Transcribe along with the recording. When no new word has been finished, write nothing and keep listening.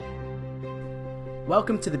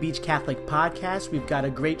Welcome to the Beach Catholic Podcast. We've got a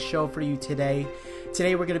great show for you today.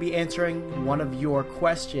 Today we're going to be answering one of your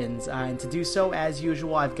questions. And to do so, as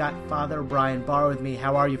usual, I've got Father Brian Barr with me.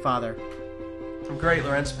 How are you, Father? I'm great,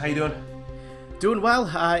 Lorenz. How you doing? Doing well.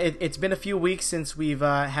 It's been a few weeks since we've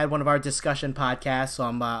had one of our discussion podcasts, so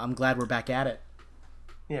I'm glad we're back at it.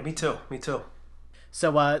 Yeah, me too.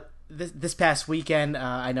 So this past weekend,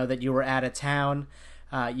 I know that you were out of town.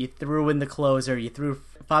 You threw in the closer. You threw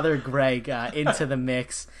Father Greg into the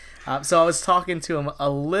mix. So I was talking to him a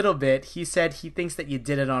little bit. He said he thinks that you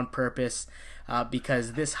did it on purpose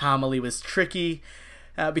because this homily was tricky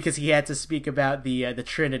because he had to speak about the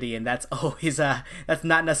Trinity, and that's always that's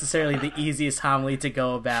not necessarily the easiest homily to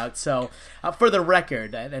go about. So for the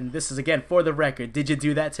record, and this is again for the record, did you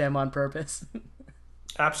do that to him on purpose?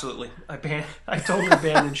 Absolutely. I totally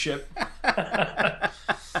abandoned ship.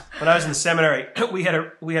 When I was in the seminary, we had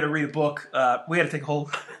to read a book. We had to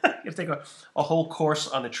take a whole course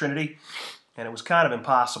on the Trinity, and it was kind of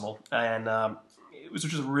impossible. And it was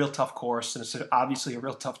just a real tough course, and it's obviously a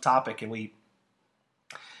real tough topic. And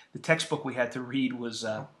the textbook we had to read was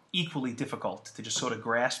equally difficult to just sort of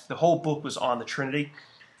grasp. The whole book was on the Trinity,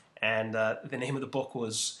 and the name of the book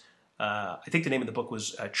was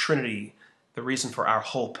Trinity, the Reason for Our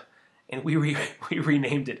Hope. And we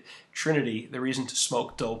renamed it Trinity, the Reason to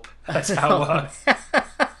Smoke Dope. That's how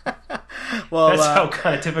how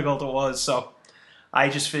kind of difficult it was. So I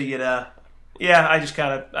just figured, I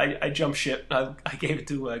jumped ship. I gave it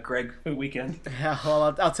to Greg for the weekend. Yeah,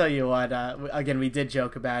 well, I'll tell you what. Again, we did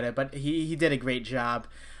joke about it, but he did a great job.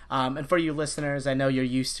 And for you listeners, I know you're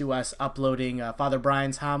used to us uploading Father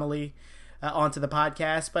Brian's homily onto the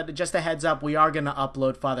podcast, but just a heads up, we are going to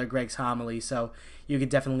upload Father Greg's homily, so you could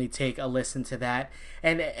definitely take a listen to that.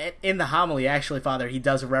 And in the homily, actually, Father, he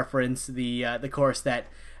does reference the course that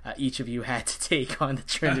each of you had to take on the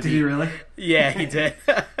Trinity. Did he really? Yeah, he did.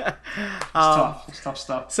 It's tough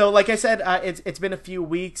stuff. So, like I said, it's been a few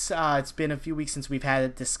weeks. It's been a few weeks since we've had a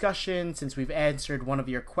discussion, since we've answered one of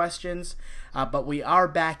your questions, but we are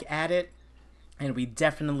back at it, and we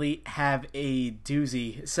definitely have a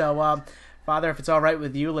doozy. So, Father, if it's all right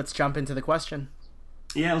with you, let's jump into the question.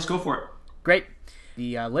 Yeah, let's go for it. Great.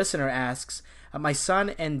 The listener asks, my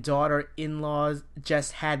son and daughter-in-laws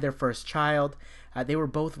just had their first child. They were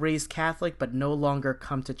both raised Catholic but no longer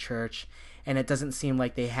come to church, and it doesn't seem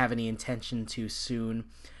like they have any intention to soon.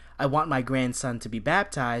 I want my grandson to be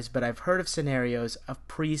baptized, but I've heard of scenarios of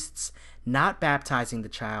priests not baptizing the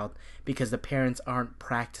child because the parents aren't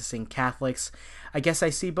practicing Catholics. I guess I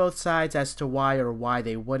see both sides as to why or why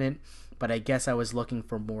they wouldn't, but I guess I was looking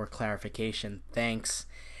for more clarification. Thanks.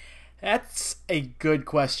 That's a good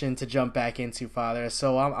question to jump back into, Father,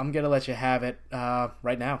 so I'm going to let you have it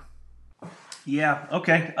right now. Yeah,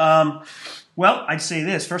 okay. Well, I'd say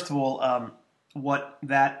this. First of all, what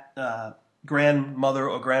that grandmother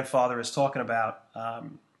or grandfather is talking about,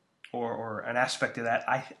 or an aspect of that,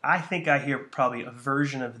 I think I hear probably a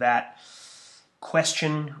version of that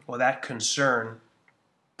question or that concern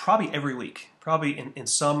probably every week, probably in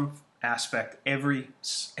some aspect every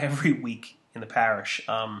week in the parish.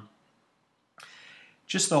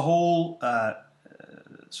 Just the whole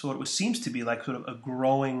sort of what seems to be like sort of a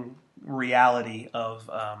growing reality of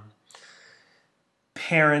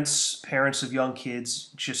parents of young kids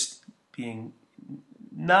just being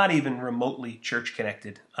not even remotely church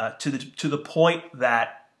connected, to the point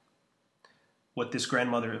that what this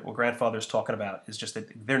grandmother or grandfather is talking about is just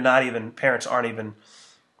that parents aren't even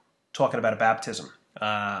talking about a baptism.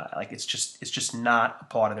 Like it's just not a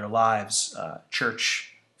part of their lives,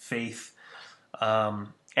 church, faith. And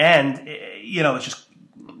it's just,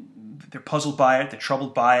 they're puzzled by it. They're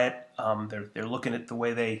troubled by it. They're looking at the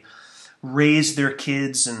way they raise their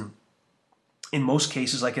kids, and in most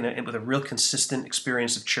cases, like with a real consistent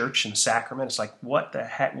experience of church and the sacrament, it's like, what the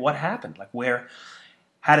heck? What happened? Like,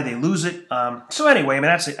 how did they lose it? So anyway, I mean,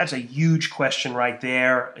 that's a huge question right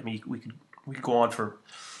there. I mean, we could go on for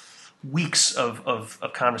weeks of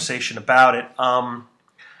conversation about it.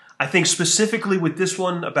 I think specifically with this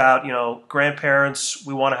one about, grandparents,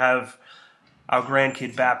 we want to have our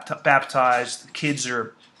grandkid baptized. The kids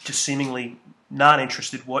are just seemingly not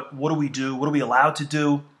interested. What do we do? What are we allowed to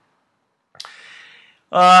do?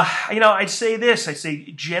 I'd say this. I'd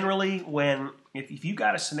say generally if you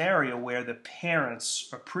got a scenario where the parents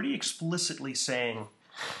are pretty explicitly saying,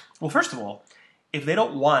 well, first of all,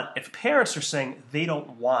 if parents are saying they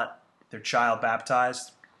don't want their child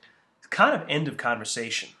baptized, kind of end of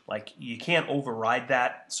conversation. Like, you can't override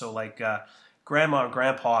that. So like grandma and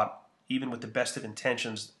grandpa, even with the best of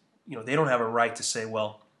intentions, they don't have a right to say,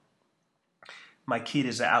 well, my kid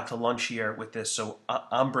is out to lunch here with this, so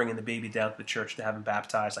I'm bringing the baby down to the church to have him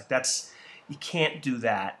baptized. Like you can't do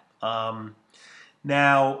that.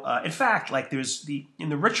 Now, in fact, like in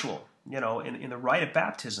the ritual, in the rite of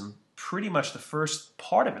baptism, pretty much the first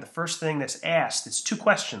part of it, the first thing that's asked, it's two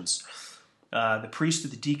questions. The priest or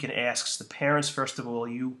the deacon asks the parents, first of all,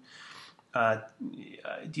 do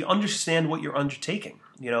you understand what you're undertaking?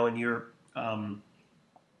 And your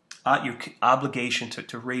obligation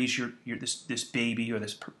to raise this baby or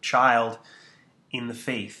this child in the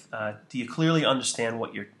faith. Do you clearly understand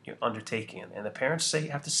what you're undertaking? And the parents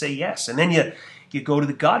have to say yes. And then you go to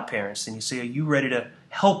the godparents and you say, are you ready to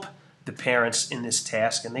help the parents in this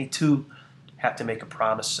task? And they too have to make a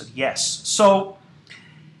promise of yes. So,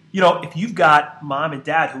 if you've got mom and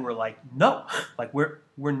dad who are like, no, like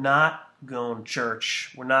we're not going to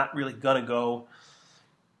church, we're not really going to go,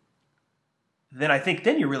 then I think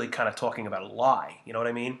then you're really kind of talking about a lie. You know what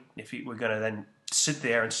I mean? If we're going to then sit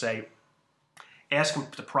there and ask them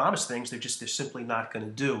to promise things they're simply not going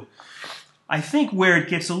to do. I think where it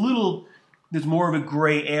gets there's more of a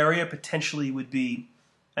gray area potentially would be,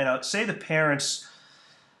 say the parents,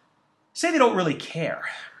 say they don't really care.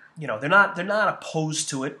 They're not opposed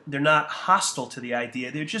to it. They're not hostile to the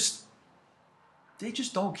idea. They just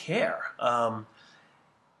don't care.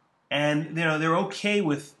 And they're okay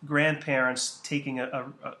with grandparents taking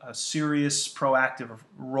a serious, proactive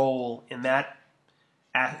role in that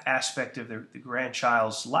aspect of the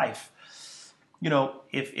grandchild's life.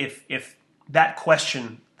 If that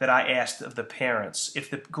question that I asked of the parents, if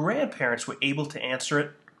the grandparents were able to answer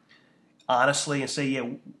it honestly and say, yeah,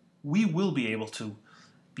 we will be able to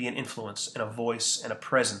be an influence and a voice and a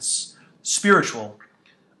presence, spiritual,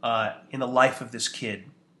 in the life of this kid,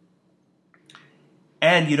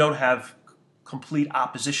 and you don't have complete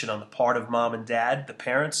opposition on the part of mom and dad, the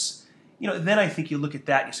parents, then I think you look at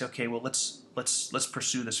that and you say, okay, well, let's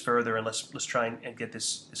pursue this further and let's try and get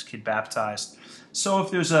this kid baptized. So if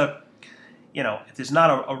there's if there's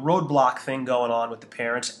not a roadblock thing going on with the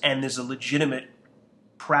parents and there's a legitimate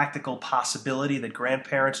practical possibility that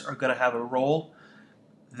grandparents are going to have a role,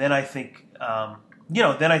 then I think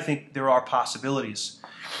there are possibilities.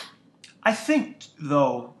 I think,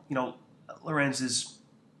 though, Lorenz, there's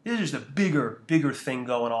just a bigger thing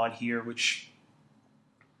going on here, which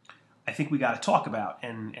I think we got to talk about,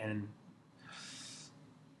 and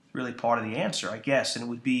really part of the answer, I guess, and it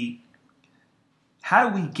would be, how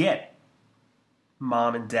do we get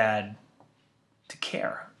mom and dad to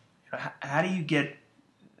care? How do you get,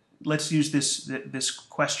 let's use this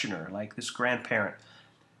questioner, like this grandparent,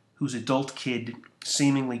 whose adult kid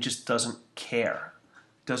seemingly just doesn't care,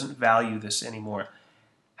 doesn't value this anymore.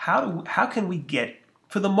 How can we get,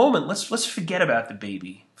 for the moment, let's forget about the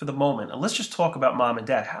baby for the moment, and let's just talk about mom and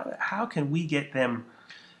dad. How can we get them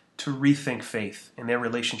to rethink faith in their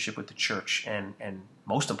relationship with the church and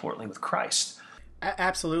most importantly with Christ?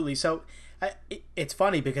 Absolutely. So it's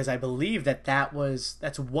funny because I believe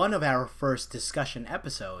that's one of our first discussion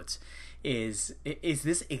episodes is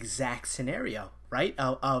this exact scenario, right?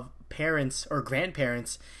 Of parents or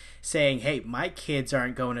grandparents saying, hey, my kids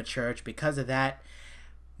aren't going to church. Because of that,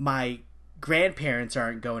 my grandparents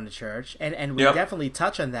aren't going to church. And we definitely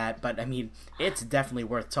touch on that, but I mean, it's definitely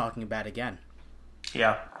worth talking about again.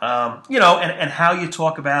 Yeah. And how you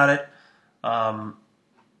talk about it, kind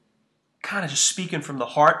of just speaking from the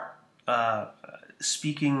heart,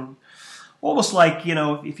 speaking almost like,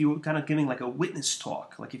 if you were kind of giving like a witness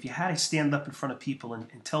talk, like if you had to stand up in front of people and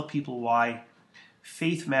tell people why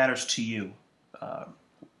faith matters to you,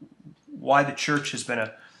 why the church has been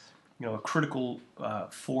a critical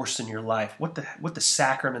force in your life, what the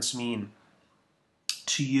sacraments mean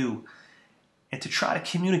to you, and to try to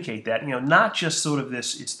communicate that, not just sort of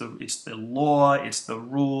this, it's the law, it's the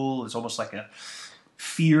rule, it's almost like a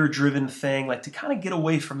fear-driven thing, like to kind of get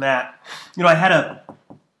away from that. I had a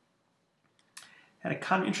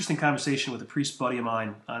kind of interesting conversation with a priest buddy of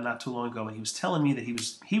mine not too long ago, and he was telling me that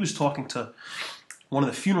he was talking to one of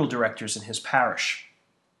the funeral directors in his parish,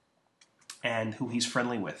 and who he's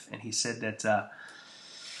friendly with, and he said that the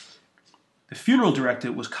funeral director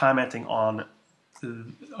was commenting on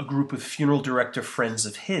a group of funeral director friends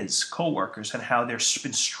of his, co-workers, and how they've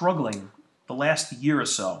been struggling the last year or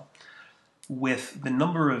so with the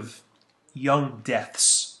number of young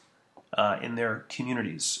deaths in their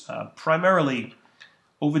communities, primarily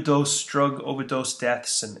drug overdose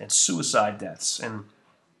deaths and suicide deaths. And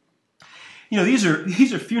these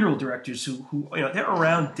are funeral directors who they're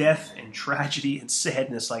around death and tragedy and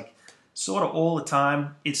sadness like sort of all the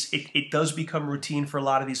time. It does become routine for a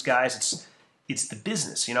lot of these guys. It's the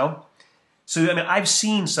business, So I mean, I've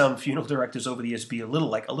seen some funeral directors over the years be a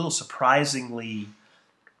little surprisingly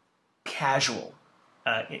casual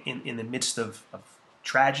in the midst of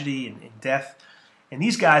tragedy and death. And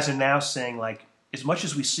these guys are now saying, like, as much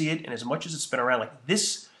as we see it and as much as it's been around, like,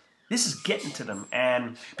 this is getting to them.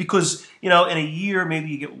 And because, in a year, maybe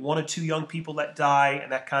you get one or two young people that die,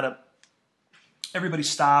 and that kind of, everybody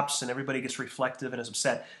stops and everybody gets reflective and is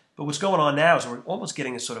upset. But what's going on now is we're almost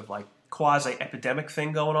getting a sort of like quasi-epidemic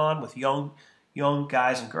thing going on with young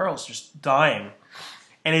guys and girls just dying.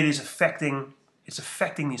 And it's affecting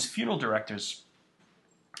these funeral directors.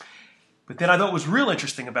 But then I thought what was real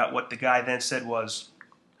interesting about what the guy then said was,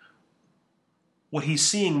 what he's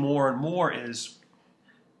seeing more and more is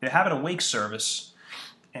they're having a wake service,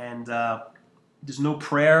 and there's no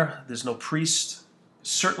prayer, there's no priest,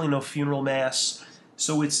 certainly no funeral mass.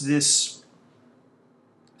 So it's this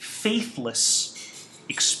faithless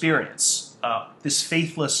experience, this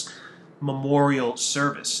faithless memorial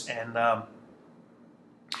service. And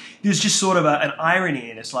there's just sort of an irony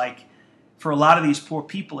in it. It's like, for a lot of these poor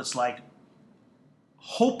people, it's like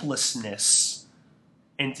hopelessness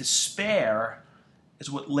and despair is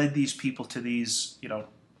what led these people to these,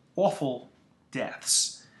 awful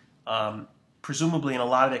deaths. Presumably, in a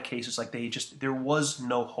lot of their cases, like there was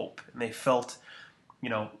no hope, and they felt,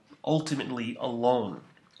 ultimately alone.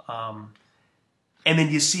 And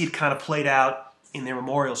then you see it kind of played out in their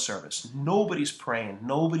memorial service. Nobody's praying,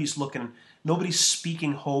 nobody's looking, nobody's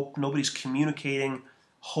speaking hope, nobody's communicating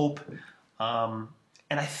hope. And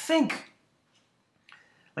I think,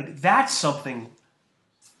 like, that's something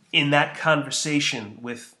in that conversation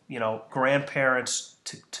with, grandparents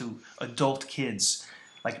to adult kids.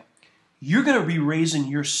 Like, you're going to be raising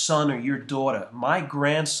your son or your daughter, my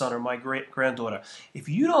grandson or my great-granddaughter. If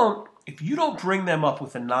you don't bring them up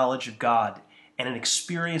with a knowledge of God and an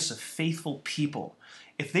experience of faithful people,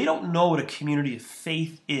 if they don't know what a community of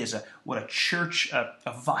faith is, what a church, a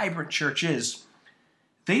vibrant church is,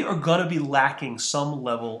 they are going to be lacking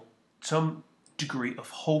some degree of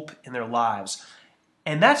hope in their lives.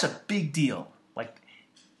 And that's a big deal. Like,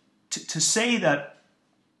 to say that,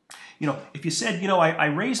 if you said, I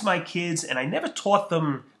raised my kids and I never taught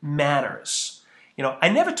them manners. I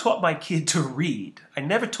never taught my kid to read. I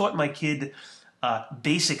never taught my kid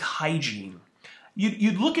basic hygiene.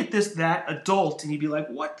 You'd look at that adult and you'd be like,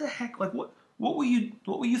 what the heck? Like, what were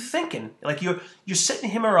you thinking? Like, you're setting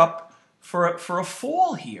him or up for a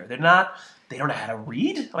fall here. They don't know how to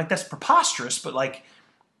read. Like, that's preposterous, but like,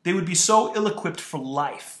 they would be so ill-equipped for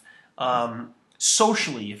life.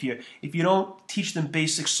 Socially, if you don't teach them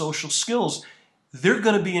basic social skills, they're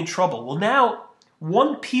going to be in trouble. Well, now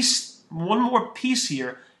one more piece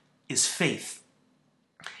here is faith,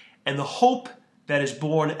 and the hope that is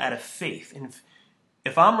born out of faith. And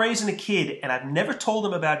if I'm raising a kid and I've never told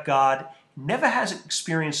him about God, never has an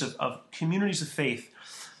experience of communities of faith,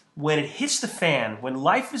 when it hits the fan, when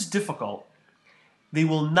life is difficult, they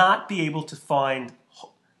will not be able to find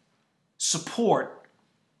support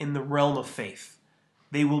in the realm of faith.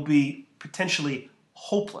 They will be potentially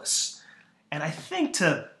hopeless. And I think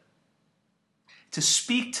to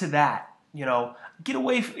speak to that, get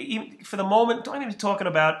away for the moment, don't even be talking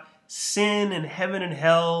about sin and heaven and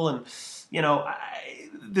hell, and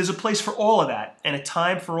there's a place for all of that and a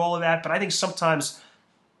time for all of that, but I think sometimes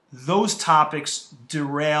those topics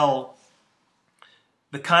derail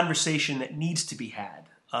the conversation that needs to be had.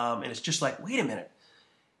 And it's just like, wait a minute.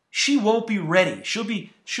 She won't be ready. She'll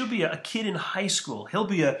be a kid in high school. He'll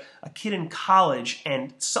be a kid in college,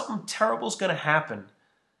 and something terrible is going to happen,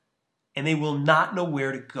 and they will not know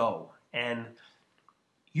where to go. And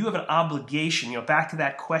you have an obligation. Back to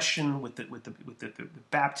that question with the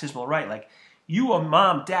baptismal rite. Like, you are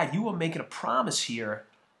mom, dad. You are making a promise here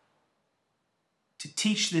to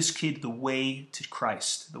teach this kid the way to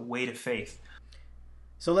Christ, the way to faith.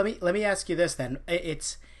 So let me ask you this then.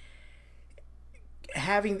 It's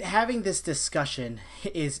having this discussion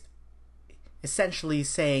is essentially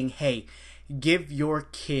saying, hey, give your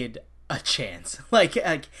kid a chance. Like,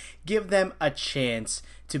 give them a chance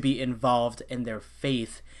to be involved in their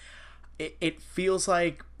faith. It feels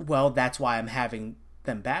like, well, that's why I'm having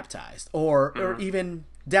them baptized, or even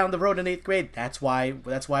down the road in 8th grade, that's why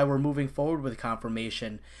we're moving forward with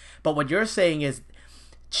confirmation. But what you're saying is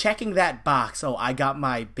checking that box, oh, I got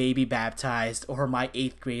my baby baptized or my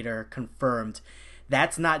 8th grader confirmed.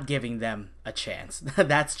 That's not giving them a chance.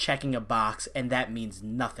 That's checking a box, and that means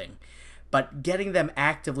nothing. But getting them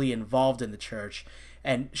actively involved in the church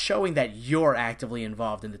and showing that you're actively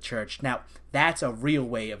involved in the church, now that's a real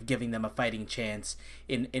way of giving them a fighting chance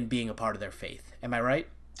in being a part of their faith. Am I right?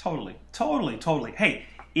 Totally. Hey,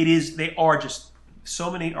 they are just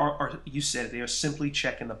so many are, you said it, they are simply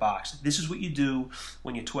checking the box. This is what you do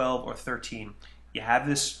when you're 12 or 13. You have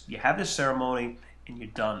this ceremony, and you're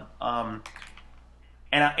done.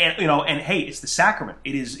 And hey, it's the sacrament.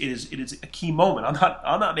 It is a key moment.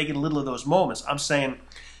 I'm not making little of those moments. I'm saying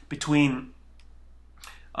between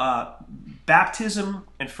baptism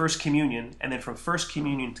and first communion, and then from first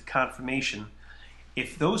communion to confirmation,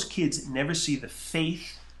 if those kids never see the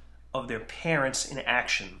faith of their parents in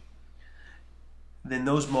action, then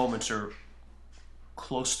those moments are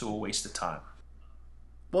close to a waste of time.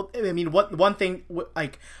 Well, I mean, one thing,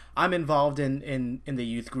 like, I'm involved in the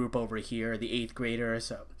youth group over here, the 8th graders.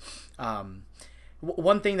 So,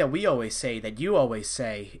 one thing that we always say, that you always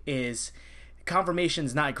say, is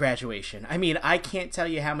confirmation's not graduation. I mean, I can't tell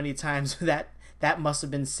you how many times that must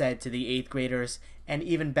have been said to the 8th graders, and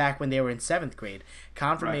even back when they were in 7th grade.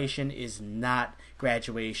 Confirmation right. is not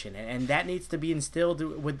graduation, and that needs to be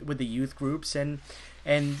instilled with the youth groups and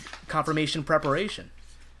confirmation preparation.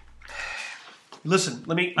 Listen,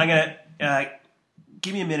 I'm gonna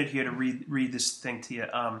give me a minute here to read this thing to you.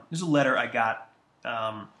 There's a letter I got.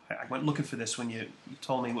 I went looking for this when you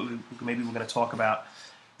told me what maybe we're going to talk about.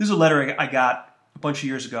 This is a letter I got a bunch of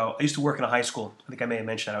years ago. I used to work in a high school. I think I may have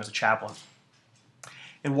mentioned that I was a chaplain.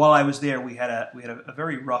 And while I was there, we had a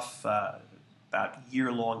very rough, about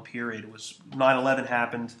year-long period. It was 9/11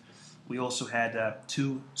 happened. We also had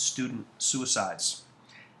 2 student suicides.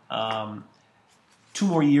 2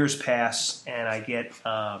 more years pass, and I get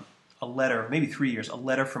a letter, maybe 3 years, a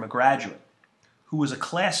letter from a graduate who was a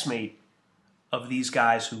classmate of these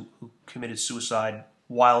guys who committed suicide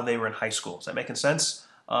while they were in high school. Is that making sense?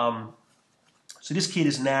 So this kid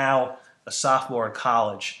is now a sophomore in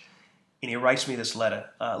college, and he writes me this letter.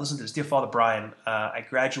 Listen to this. Dear Father Brian, I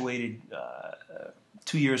graduated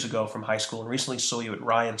 2 years ago from high school and recently saw you at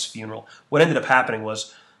Ryan's funeral. What ended up happening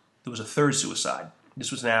was there was a 3rd suicide.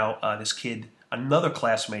 This was now this kid, another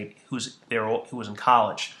classmate who was in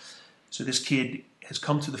college. So this kid has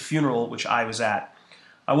come to the funeral, which I was at.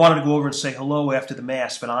 I wanted to go over and say hello after the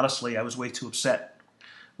Mass, but honestly, I was way too upset.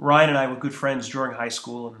 Ryan and I were good friends during high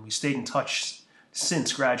school, and we stayed in touch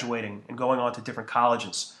since graduating and going on to different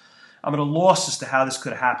colleges. I'm at a loss as to how this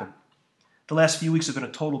could have happened. The last few weeks have been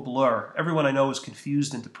a total blur. Everyone I know is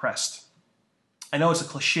confused and depressed. I know it's a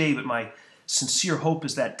cliche, but my sincere hope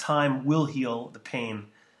is that time will heal the pain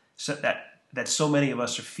that so many of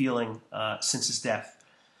us are feeling since his death.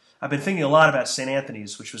 I've been thinking a lot about St.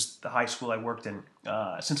 Anthony's, which was the high school I worked in,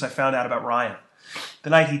 since I found out about Ryan. The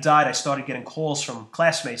night he died, I started getting calls from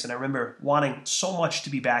classmates, and I remember wanting so much to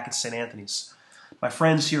be back at St. Anthony's. My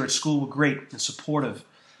friends here at school were great and supportive,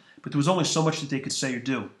 but there was only so much that they could say or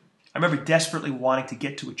do. I remember desperately wanting to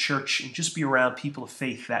get to a church and just be around people of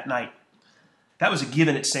faith that night. That was a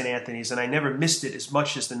given at St. Anthony's, and I never missed it as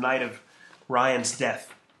much as the night of Ryan's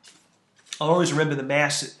death. I'll always remember the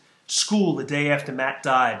Mass at school the day after Matt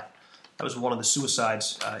died. That was one of the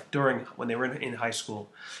suicides when they were in high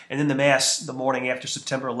school. And then the Mass the morning after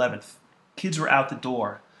September 11th. Kids were out the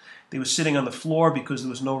door. They were sitting on the floor because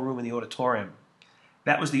there was no room in the auditorium.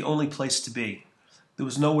 That was the only place to be. There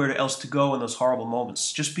was nowhere else to go in those horrible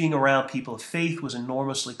moments. Just being around people of faith was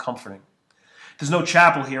enormously comforting. There's no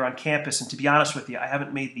chapel here on campus, and to be honest with you, I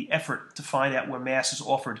haven't made the effort to find out where Mass is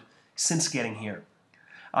offered since getting here.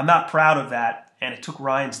 I'm not proud of that, and it took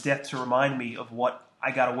Ryan's death to remind me of what I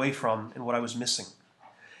got away from and what I was missing.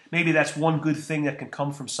 Maybe that's one good thing that can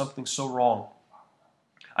come from something so wrong.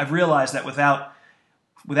 I've realized that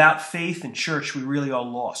without faith in church, we really are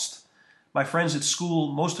lost. My friends at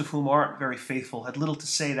school, most of whom aren't very faithful, had little to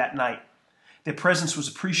say that night. Their presence was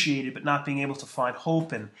appreciated, but not being able to find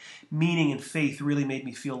hope and meaning in faith really made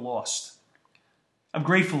me feel lost. I'm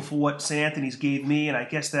grateful for what St. Anthony's gave me, and I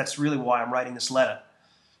guess that's really why I'm writing this letter.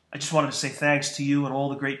 I just wanted to say thanks to you and all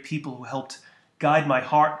the great people who helped guide my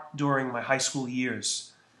heart during my high school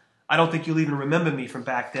years. I don't think you'll even remember me from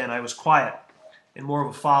back then. I was quiet and more of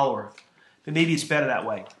a follower. But maybe it's better that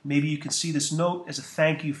way. Maybe you can see this note as a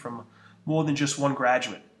thank you from more than just one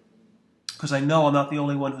graduate. Because I know I'm not the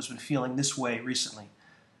only one who's been feeling this way recently.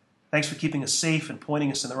 Thanks for keeping us safe and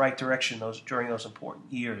pointing us in the right direction during those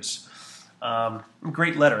important years.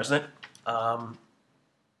 Great letter, isn't it? But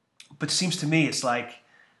it seems to me it's like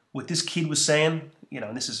what this kid was saying,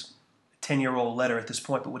 and this is a 10-year-old letter at this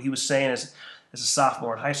point, but what he was saying as a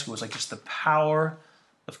sophomore in high school was like just the power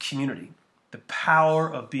of community, the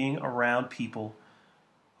power of being around people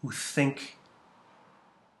who think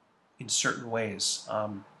in certain ways.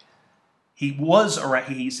 He was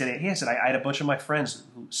around. He said, I had a bunch of my friends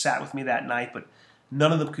who sat with me that night, but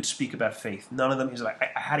none of them could speak about faith. None of them. He said,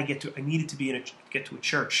 I needed to get to a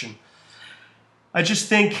church, and I just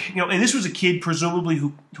think, and this was a kid presumably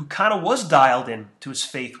who kind of was dialed in to his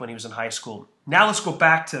faith when he was in high school. Now let's go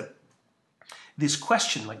back to this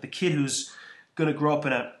question, like the kid who's going to grow up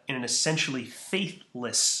in an essentially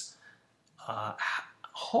faithless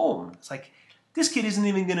home. It's like this kid isn't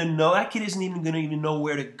even going to know. That kid isn't even going to know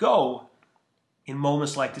where to go in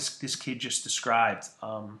moments like this kid just described.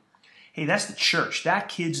 Hey, that's the church. That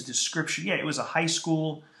kid's description. Yeah, it was a high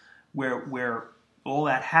school where all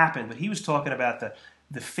that happened, but he was talking about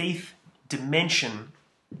the faith dimension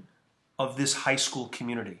of this high school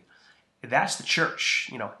community. That's the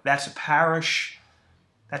church. That's a parish.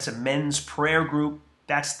 That's a men's prayer group.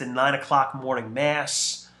 That's the 9 o'clock morning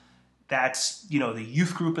mass. That's, the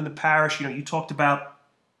youth group in the parish. You talked about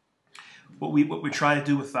what we're trying to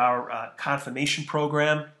do with our confirmation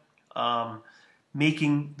program,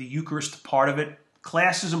 making the Eucharist a part of it.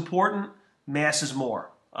 Class is important. Mass is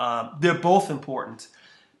more. They're both important.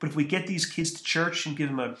 But if we get these kids to church and give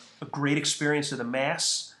them a great experience of the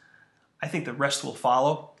Mass, I think the rest will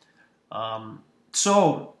follow.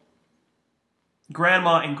 So,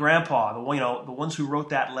 Grandma and Grandpa, the ones who wrote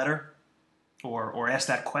that letter or asked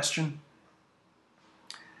that question,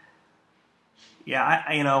 yeah,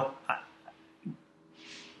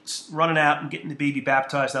 running out and getting the baby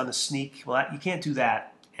baptized on the sneak, well, you can't do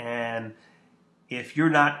that. And if you're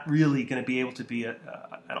not really going to be able to be an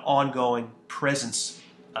ongoing presence,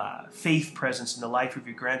 faith presence in the life of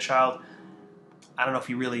your grandchild, I don't know if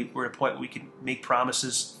you really were at a point where we can make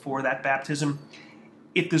promises for that baptism.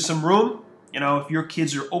 If there's some room, if your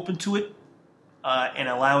kids are open to it and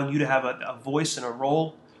allowing you to have a voice and a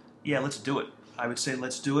role, yeah, let's do it. I would say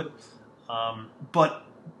let's do it. But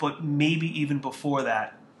maybe even before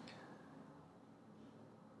that,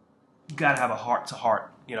 you got to have a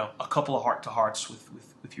heart-to-heart, a couple of heart-to-hearts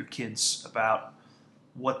with your kids about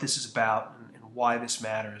what this is about and why this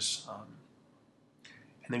matters.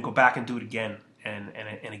 And then go back and do it again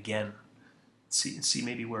and again. See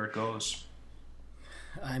maybe where it goes.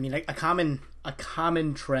 I mean, a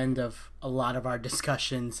common trend of a lot of our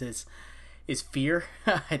discussions is fear.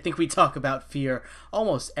 I think we talk about fear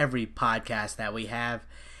almost every podcast that we have.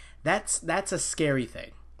 That's a scary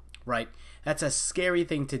thing, right? That's a scary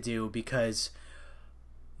thing to do because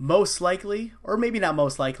most likely, or maybe not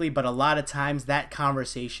most likely, but a lot of times that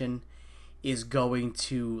conversation is going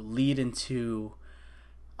to lead into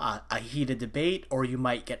a heated debate, or you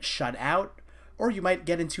might get shut out, or you might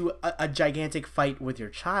get into a gigantic fight with your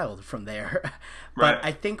child from there. But Right.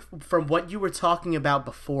 I think from what you were talking about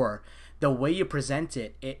before, the way you present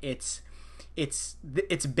it, it's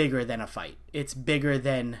bigger than a fight. It's bigger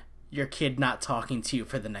than your kid not talking to you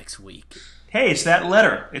for the next week. Hey, it's that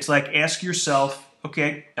letter. It's like ask yourself,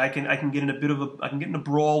 okay, I can get in a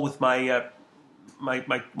brawl with my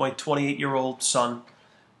 28-year-old son,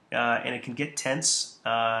 and it can get tense.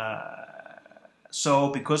 So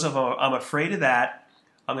because I'm afraid of that,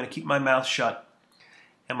 I'm going to keep my mouth shut,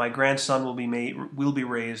 and my grandson will be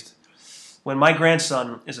raised. When my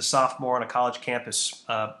grandson is a sophomore on a college campus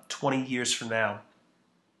 20 years from now,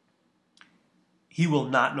 he will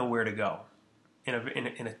not know where to go in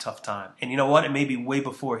a tough time. And you know what? It may be way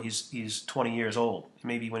before he's 20 years old. It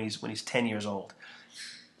may be when he's 10 years old.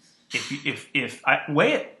 If I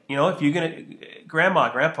weigh it, if you're gonna,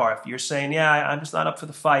 grandma, grandpa, if you're saying, yeah, I'm just not up for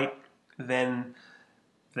the fight, then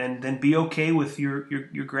be okay with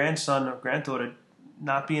your grandson or granddaughter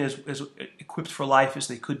not being as equipped for life as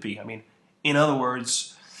they could be. I mean, in other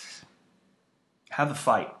words, have the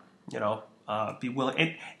fight. Be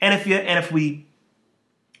willing. And if we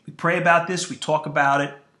pray about this, we talk about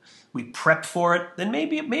it, we prep for it, then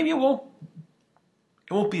maybe it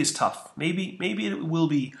won't be as tough. Maybe it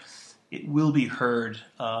will be heard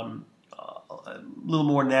a little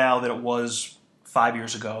more now than it was 5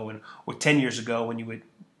 years ago or 10 years ago when you were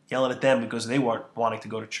yelling at them because they weren't wanting to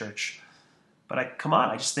go to church. But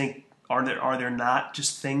I just think, are there not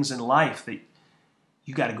just things in life that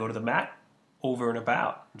you got to go to the mat over and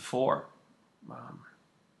about and for?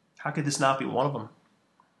 How could this not be one of them?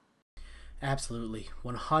 Absolutely,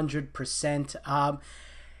 100%.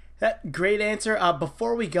 That great answer.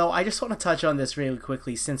 Before we go, I just want to touch on this really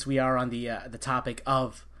quickly since we are on the topic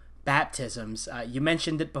of baptisms. You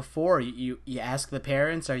mentioned it before. You ask the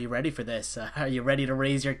parents, "Are you ready for this? Are you ready to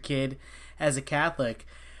raise your kid as a Catholic?"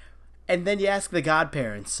 And then you ask the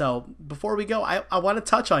godparents. So before we go, I want to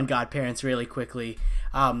touch on godparents really quickly.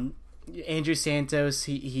 Andrew Santos,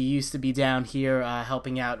 he used to be down here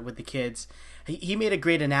helping out with the kids. He made a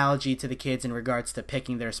great analogy to the kids in regards to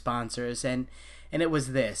picking their sponsors, and it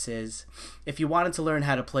was this, is if you wanted to learn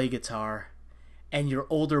how to play guitar and your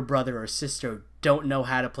older brother or sister don't know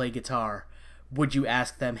how to play guitar, would you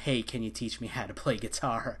ask them, hey, can you teach me how to play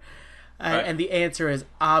guitar? Right. And the answer is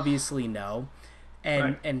obviously no.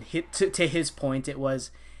 And Right. to his point, it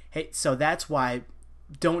was, hey, so that's why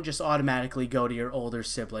don't just automatically go to your older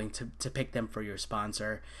sibling to pick them for your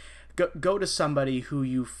sponsor. Go to somebody who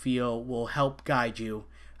you feel will help guide you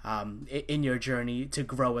in your journey to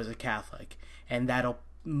grow as a Catholic, and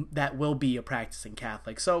that will be a practicing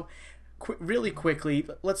Catholic. So really quickly,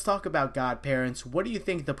 let's talk about godparents. What do you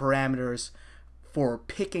think the parameters for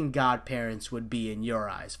picking godparents would be in your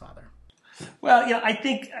eyes, Father? Well, I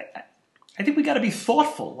think we got to be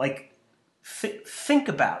thoughtful. Like, think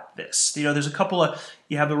about this. There's a couple of.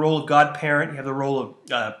 You have the role of godparent. You have the role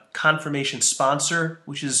of confirmation sponsor,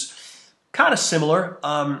 which is kind of similar.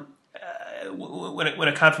 When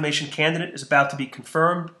a confirmation candidate is about to be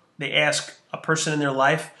confirmed, they ask a person in their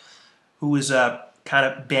life who is kind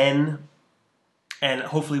of been, and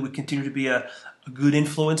hopefully would continue to be a good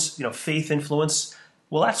influence, faith influence.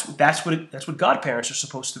 Well, that's what godparents are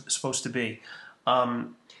supposed to be.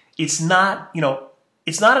 It's not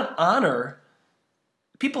an honor.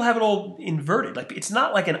 People have it all inverted. Like, it's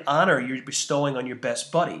not like an honor you're bestowing on your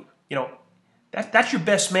best buddy. That's your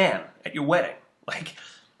best man at your wedding. Like,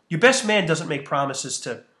 your best man doesn't make promises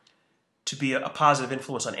to be a positive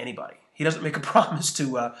influence on anybody. He doesn't make a promise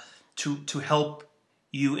to help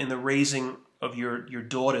you in the raising of your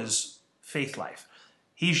daughter's faith life.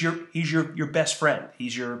 He's your best friend.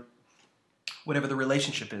 He's your whatever the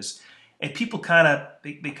relationship is. And people kind of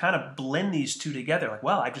blend these two together. Like,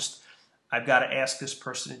 well, I've got to ask this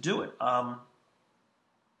person to do it. My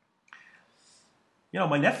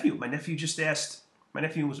nephew just asked. My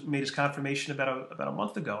nephew made his confirmation about a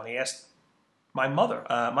month ago, and he asked my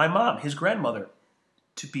mom, his grandmother,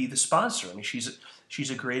 to be the sponsor. I mean, she's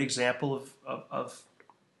a great example of a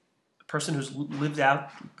person who's lived out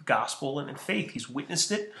the gospel and faith. He's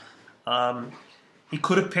witnessed it. He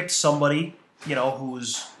could have picked somebody, who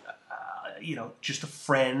was, just a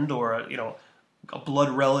friend or a blood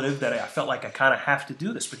relative that I felt like I kind of have to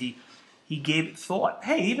do this, but he gave it thought.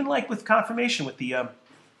 Hey, even like with confirmation, with the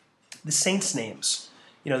saints' names,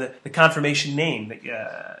 the confirmation name that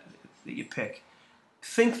you pick.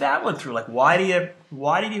 Think that one through. Like, why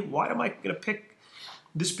am I going to pick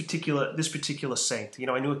this particular saint?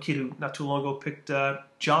 I knew a kid who not too long ago picked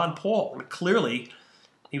John Paul. I mean, clearly,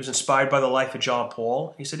 he was inspired by the life of John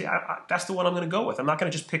Paul. He said, that's the one I'm going to go with. I'm not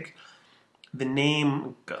going to just pick the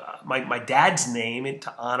name, my dad's name,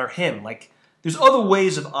 to honor him. Like, there's other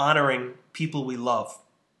ways of honoring people we love.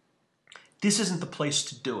 This isn't the place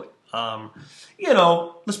to do it.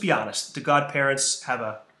 Let's be honest. The godparents have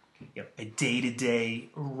a day-to-day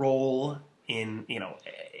role in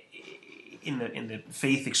the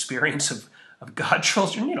faith experience of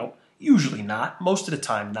godchildren. Usually not. Most of the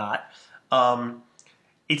time not.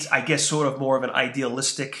 It's, I guess, sort of more of an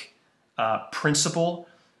idealistic principle.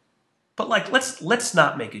 But let's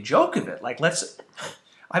not make a joke of it. Like,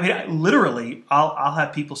 literally, I'll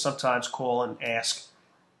have people sometimes call and ask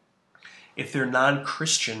if their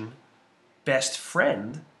non-Christian best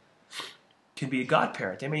friend can be a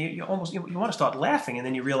godparent. I mean, you almost you want to start laughing, and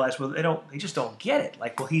then you realize, well, they just don't get it.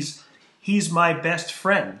 Like, well, he's my best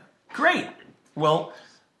friend. Great. Well,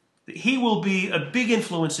 he will be a big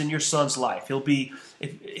influence in your son's life. He'll be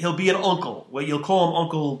an uncle. Well, you'll call him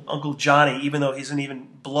Uncle Johnny, even though he isn't even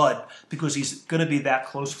blood, because he's going to be that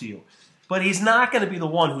close to you. But he's not going to be the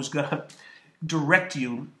one who's going to direct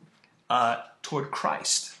you toward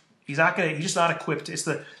Christ. He's just not equipped.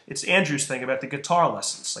 It's Andrew's thing about the guitar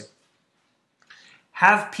lessons. Like,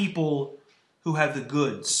 have people who have the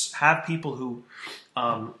goods. Have people who,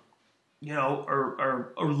 are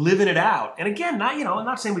living it out. And again, I'm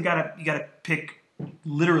not saying you gotta pick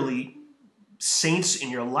literally saints in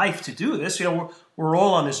your life to do this. We're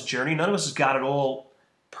all on this journey. None of us has got it all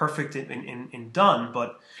perfect and done.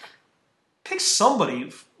 But pick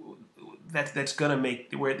somebody that's gonna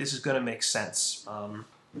make where this is gonna make sense.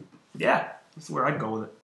 That's where I'd go with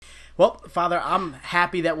it. Well, Father, I'm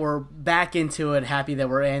happy that we're back into it, happy that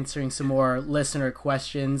we're answering some more listener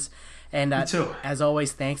questions. And Me too. As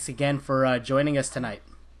always, thanks again for joining us tonight.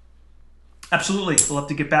 Absolutely. We'll have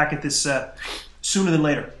to get back at this sooner than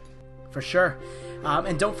later. For sure.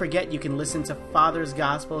 And don't forget, you can listen to Father's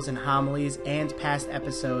Gospels and Homilies and past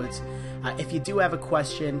episodes. If you do have a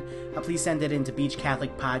question, please send it in to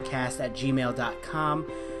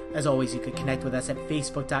beachcatholicpodcast@gmail.com. As always, you can connect with us at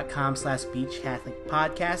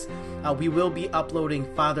facebook.com/beachcatholicpodcast. We will be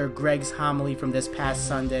uploading Father Greg's homily from this past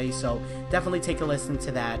Sunday, so definitely take a listen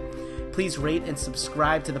to that. Please rate and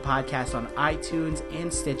subscribe to the podcast on iTunes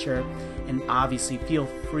and Stitcher, and obviously feel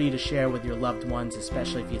free to share with your loved ones,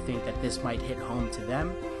 especially if you think that this might hit home to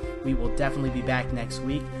them. We will definitely be back next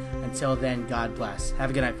week. Until then, God bless.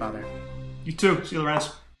 Have a good night, Father. You too. See you,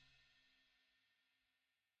 Lorenz.